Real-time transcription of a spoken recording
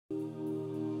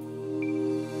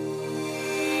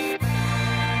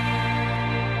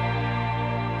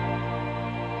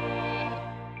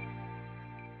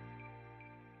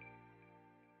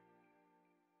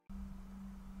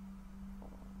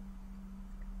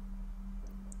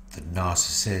The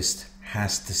narcissist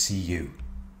has to see you.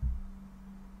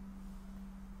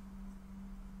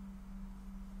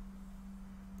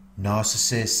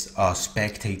 Narcissists are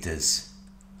spectators.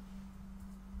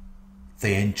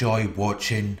 They enjoy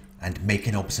watching and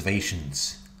making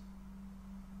observations.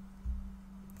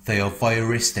 They are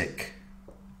voyeuristic.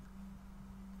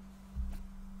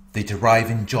 They derive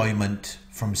enjoyment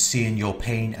from seeing your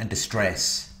pain and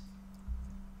distress,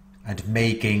 and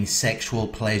may gain sexual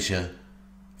pleasure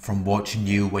from watching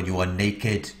you when you are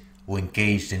naked or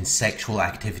engaged in sexual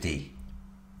activity.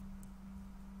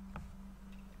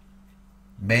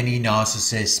 Many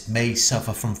narcissists may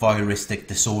suffer from voyeuristic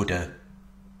disorder,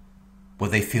 where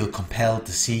they feel compelled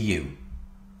to see you,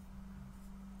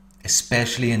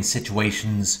 especially in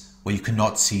situations where you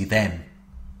cannot see them.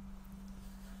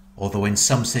 Although in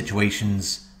some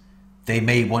situations they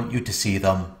may want you to see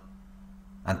them,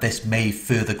 and this may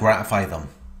further gratify them.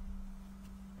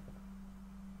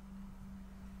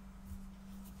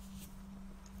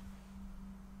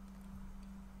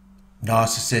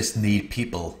 Narcissists need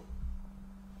people.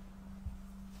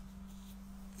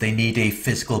 They need a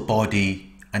physical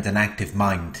body and an active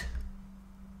mind.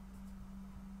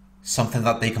 Something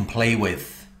that they can play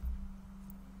with.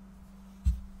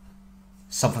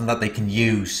 Something that they can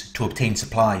use to obtain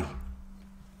supply.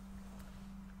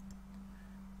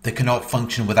 They cannot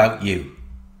function without you.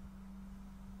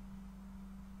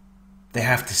 They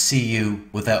have to see you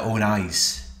with their own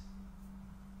eyes.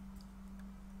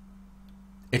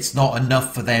 It's not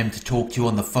enough for them to talk to you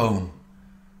on the phone,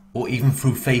 or even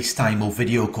through FaceTime or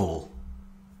video call.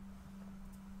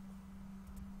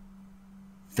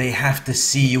 They have to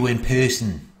see you in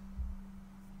person.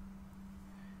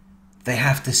 They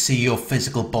have to see your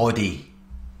physical body.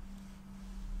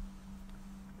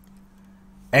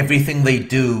 Everything they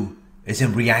do is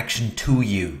in reaction to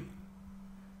you,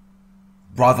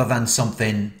 rather than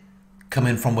something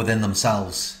coming from within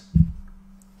themselves.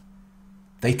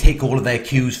 They take all of their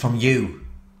cues from you.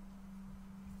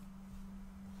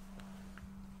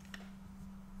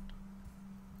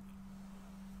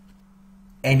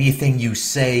 Anything you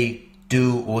say,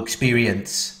 do, or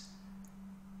experience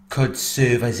could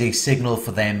serve as a signal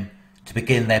for them to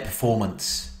begin their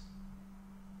performance.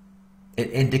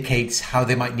 It indicates how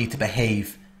they might need to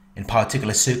behave in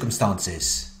particular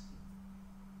circumstances.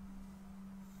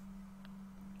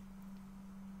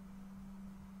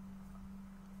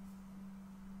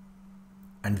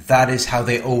 And that is how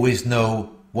they always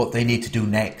know what they need to do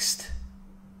next.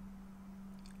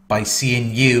 By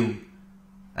seeing you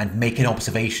and making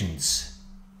observations.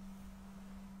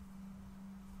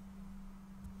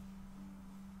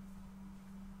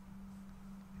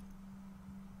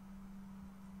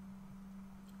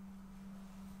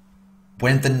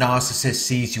 When the narcissist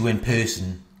sees you in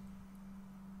person,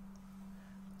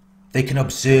 they can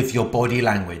observe your body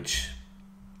language.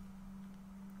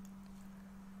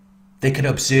 They can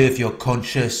observe your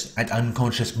conscious and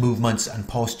unconscious movements and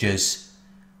postures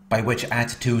by which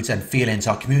attitudes and feelings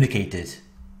are communicated.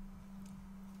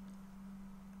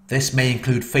 This may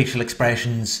include facial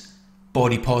expressions,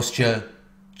 body posture,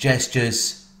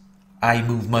 gestures, eye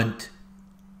movement,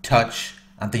 touch,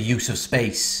 and the use of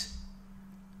space.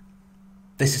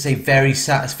 This is a very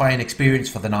satisfying experience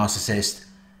for the narcissist,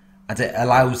 and it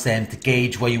allows them to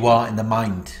gauge where you are in the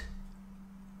mind,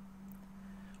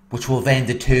 which will then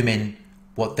determine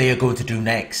what they are going to do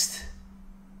next.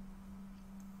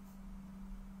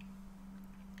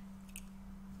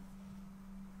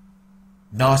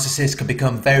 Narcissists can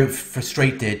become very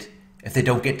frustrated if they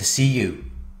don't get to see you.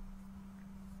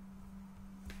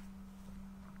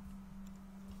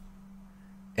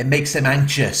 It makes them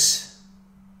anxious.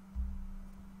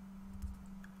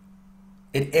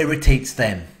 It irritates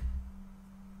them.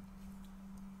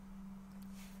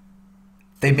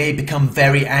 They may become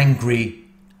very angry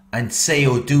and say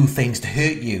or do things to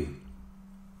hurt you.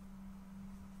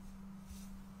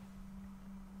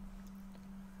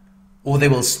 Or they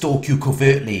will stalk you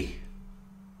covertly.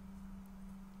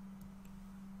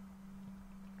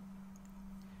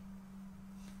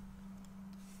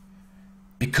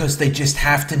 Because they just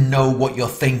have to know what you're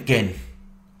thinking.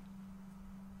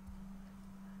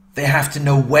 They have to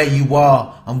know where you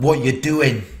are and what you're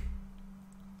doing.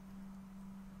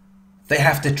 They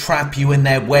have to trap you in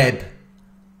their web,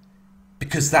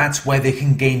 because that's where they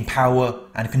can gain power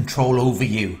and control over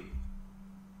you.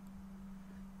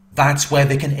 That's where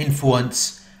they can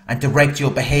influence and direct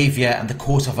your behavior and the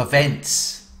course of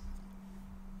events.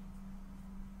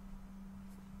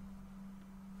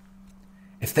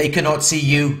 If they cannot see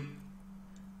you,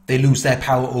 they lose their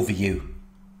power over you.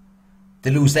 They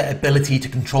lose their ability to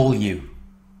control you.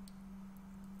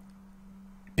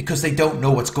 because they don't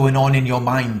know what's going on in your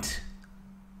mind.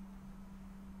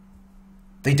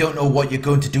 They don't know what you're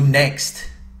going to do next.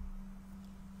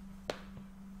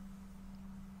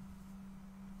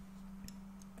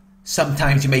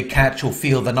 Sometimes you may catch or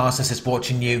feel the narcissist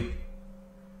watching you.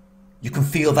 You can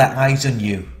feel their eyes on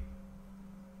you.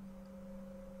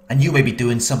 And you may be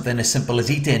doing something as simple as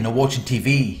eating or watching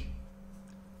TV.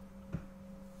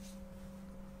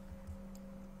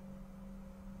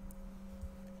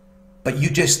 But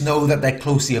you just know that they're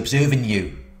closely observing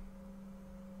you.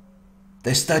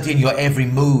 They're studying your every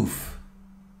move,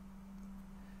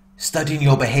 studying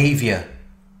your behavior.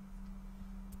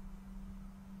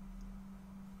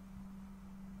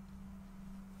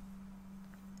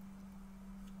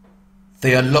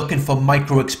 They are looking for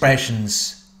micro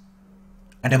expressions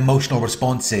and emotional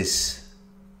responses.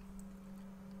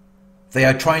 They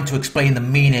are trying to explain the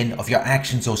meaning of your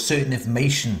actions or certain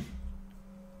information.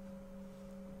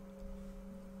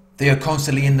 They are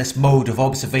constantly in this mode of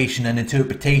observation and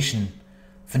interpretation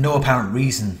for no apparent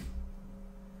reason.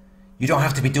 You don't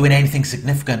have to be doing anything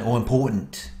significant or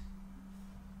important.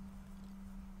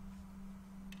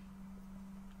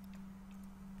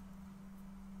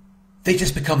 They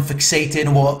just become fixated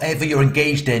on whatever you're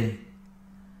engaged in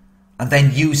and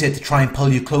then use it to try and pull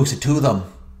you closer to them.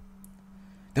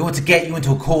 They want to get you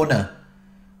into a corner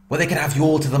where they can have you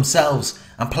all to themselves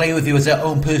and play with you as their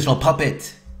own personal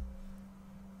puppet.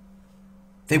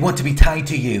 They want to be tied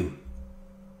to you.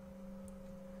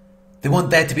 They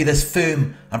want there to be this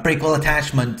firm, unbreakable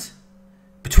attachment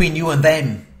between you and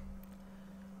them,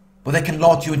 where they can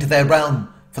lock you into their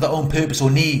realm for their own purpose or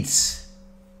needs.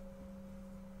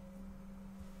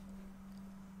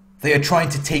 They are trying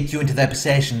to take you into their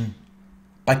possession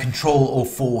by control or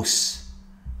force.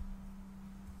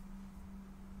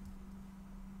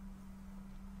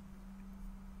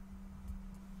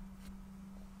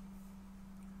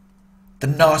 The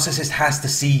narcissist has to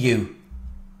see you.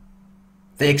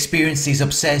 They experience these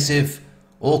obsessive,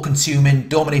 all-consuming,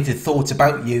 dominated thoughts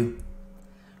about you,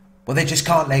 but they just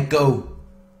can't let go.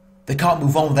 They can't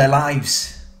move on with their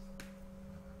lives.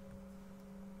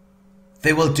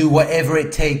 They will do whatever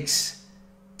it takes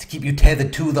to keep you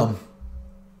tethered to them.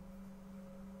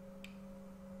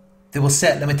 They will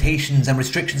set limitations and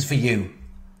restrictions for you.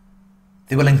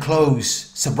 They will enclose,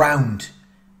 surround,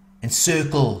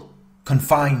 encircle,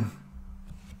 confine.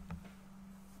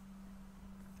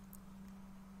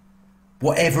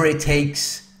 Whatever it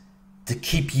takes to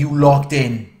keep you locked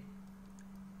in,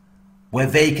 where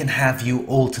they can have you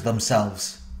all to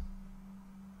themselves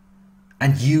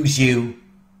and use you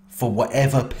for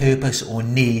whatever purpose or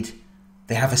need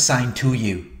they have assigned to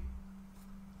you.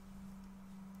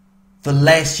 The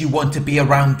less you want to be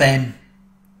around them,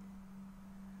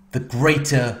 the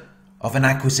greater of an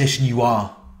acquisition you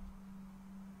are.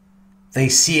 They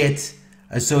see it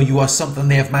as though you are something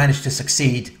they have managed to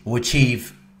succeed or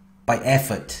achieve by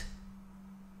effort.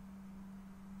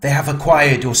 They have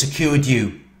acquired or secured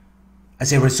you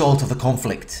as a result of the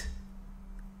conflict,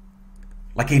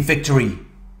 like a victory,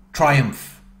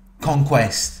 triumph,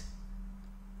 conquest,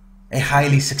 a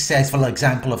highly successful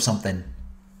example of something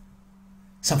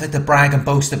to brag and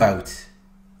boast about.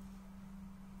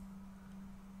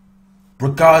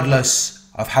 Regardless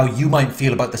of how you might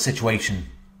feel about the situation,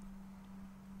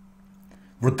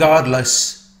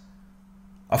 regardless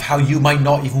of how you might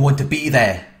not even want to be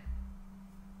there.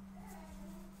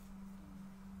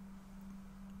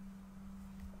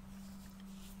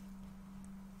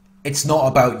 It's not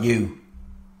about you.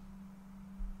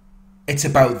 It's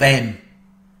about them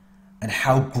and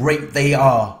how great they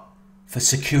are for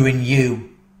securing you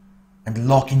and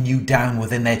locking you down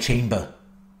within their chamber.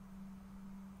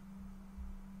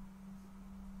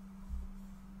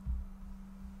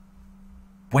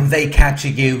 When they capture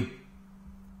you,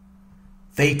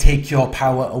 they take your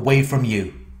power away from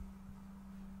you.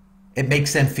 It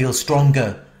makes them feel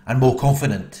stronger and more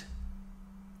confident.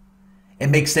 It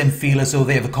makes them feel as though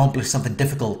they have accomplished something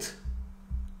difficult.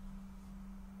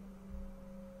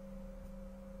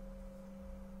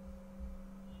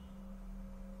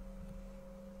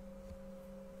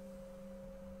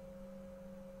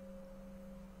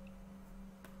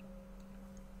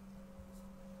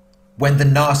 When the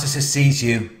narcissist sees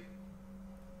you,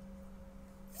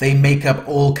 they make up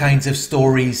all kinds of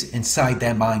stories inside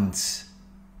their minds.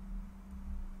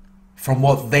 From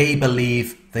what they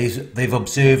believe they've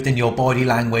observed in your body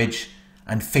language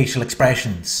and facial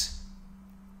expressions,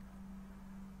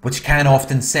 which can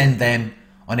often send them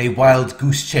on a wild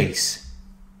goose chase.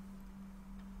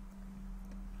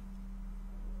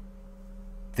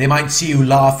 They might see you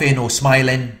laughing or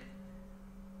smiling,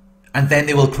 and then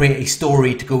they will create a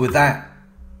story to go with that.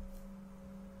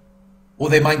 Or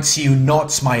they might see you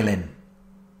not smiling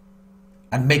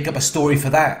and make up a story for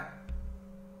that.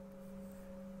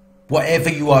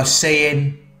 Whatever you are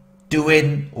saying,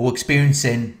 doing, or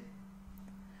experiencing,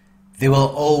 they will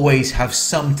always have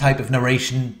some type of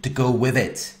narration to go with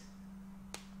it.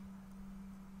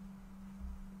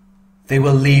 They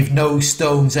will leave no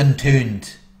stones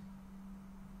unturned.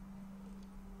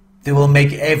 They will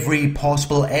make every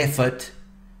possible effort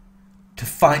to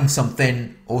find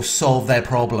something or solve their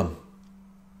problem.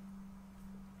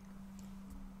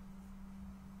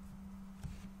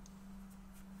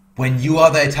 When you are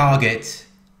their target,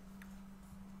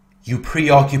 you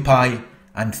preoccupy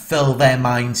and fill their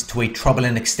minds to a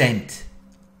troubling extent.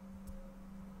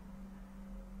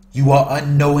 You are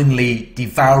unknowingly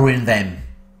devouring them.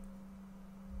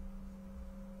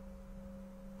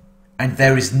 And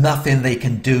there is nothing they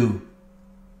can do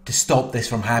to stop this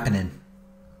from happening.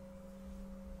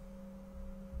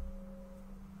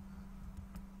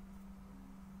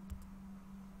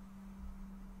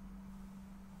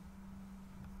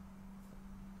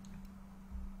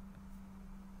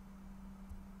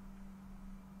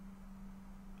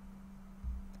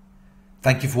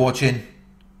 Thank you for watching.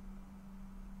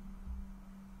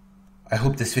 I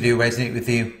hope this video resonated with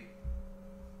you.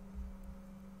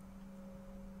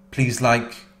 Please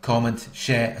like, comment,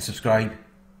 share and subscribe.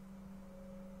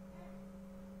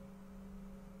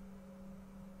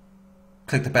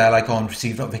 Click the bell icon to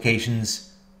receive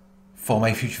notifications for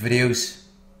my future videos.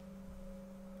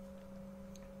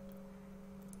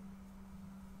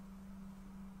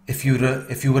 If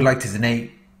you would like to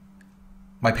donate,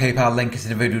 my PayPal link is in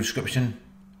the video description.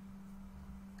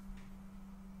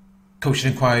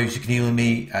 Coaching inquiries, you can email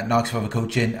me at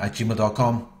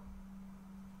narcsurvivorcoaching@gmail.com.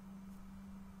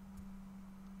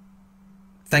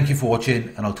 Thank you for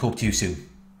watching, and I'll talk to you soon.